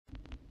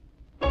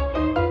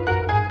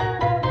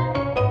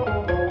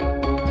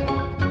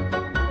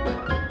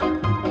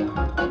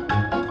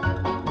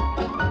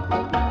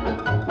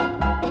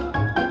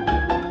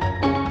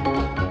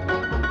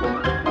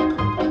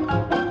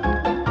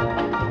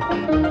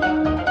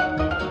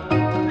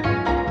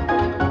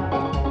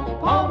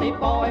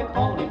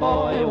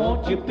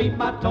you be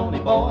my Tony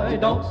boy?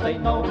 Don't say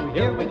no.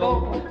 Here we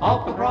go,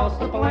 off across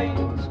the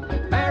plains.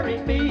 Marry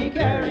me,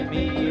 carry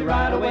me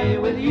right away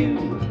with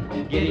you.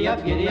 Giddy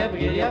up, giddy up,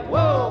 giddy up,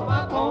 whoa,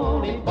 my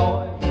pony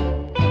boy.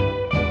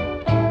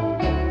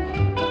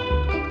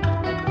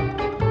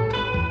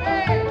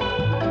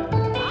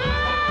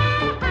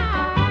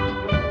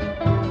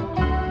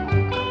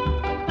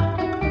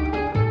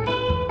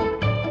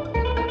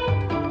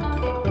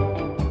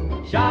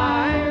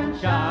 Shine,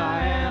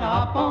 shine,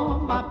 hop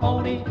on my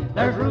pony.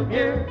 There's room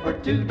here for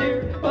two,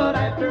 dear. But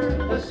after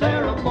the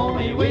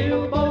ceremony,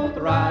 we'll both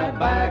ride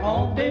back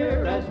home,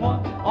 dear, as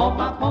one on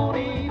my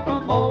pony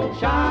from old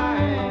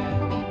Shine.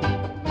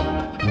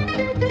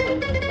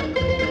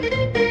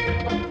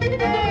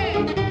 Hey,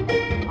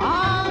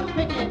 I'm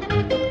Pickin.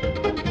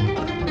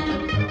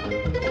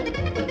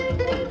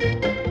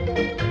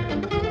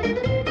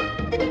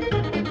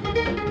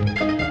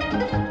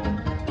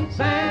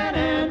 San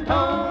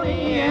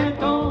Antonio,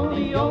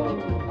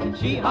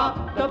 she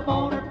hopped up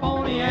on her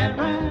pony and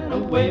ran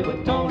away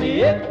with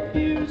Tony. If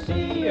you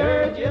see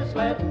her, just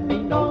let me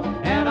know,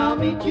 and I'll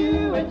meet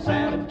you in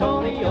San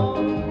Antonio.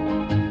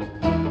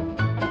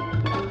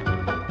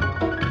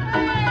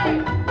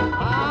 Hey!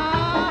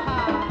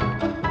 Ah-ha!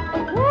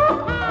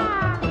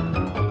 Woo-ha!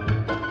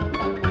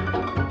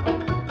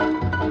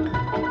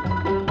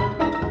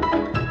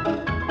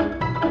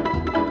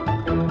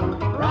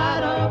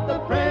 Ride up the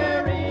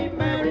prairie,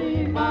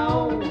 Mary, my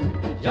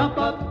own. Jump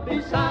up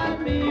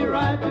beside me,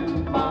 ride to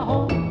my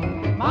home.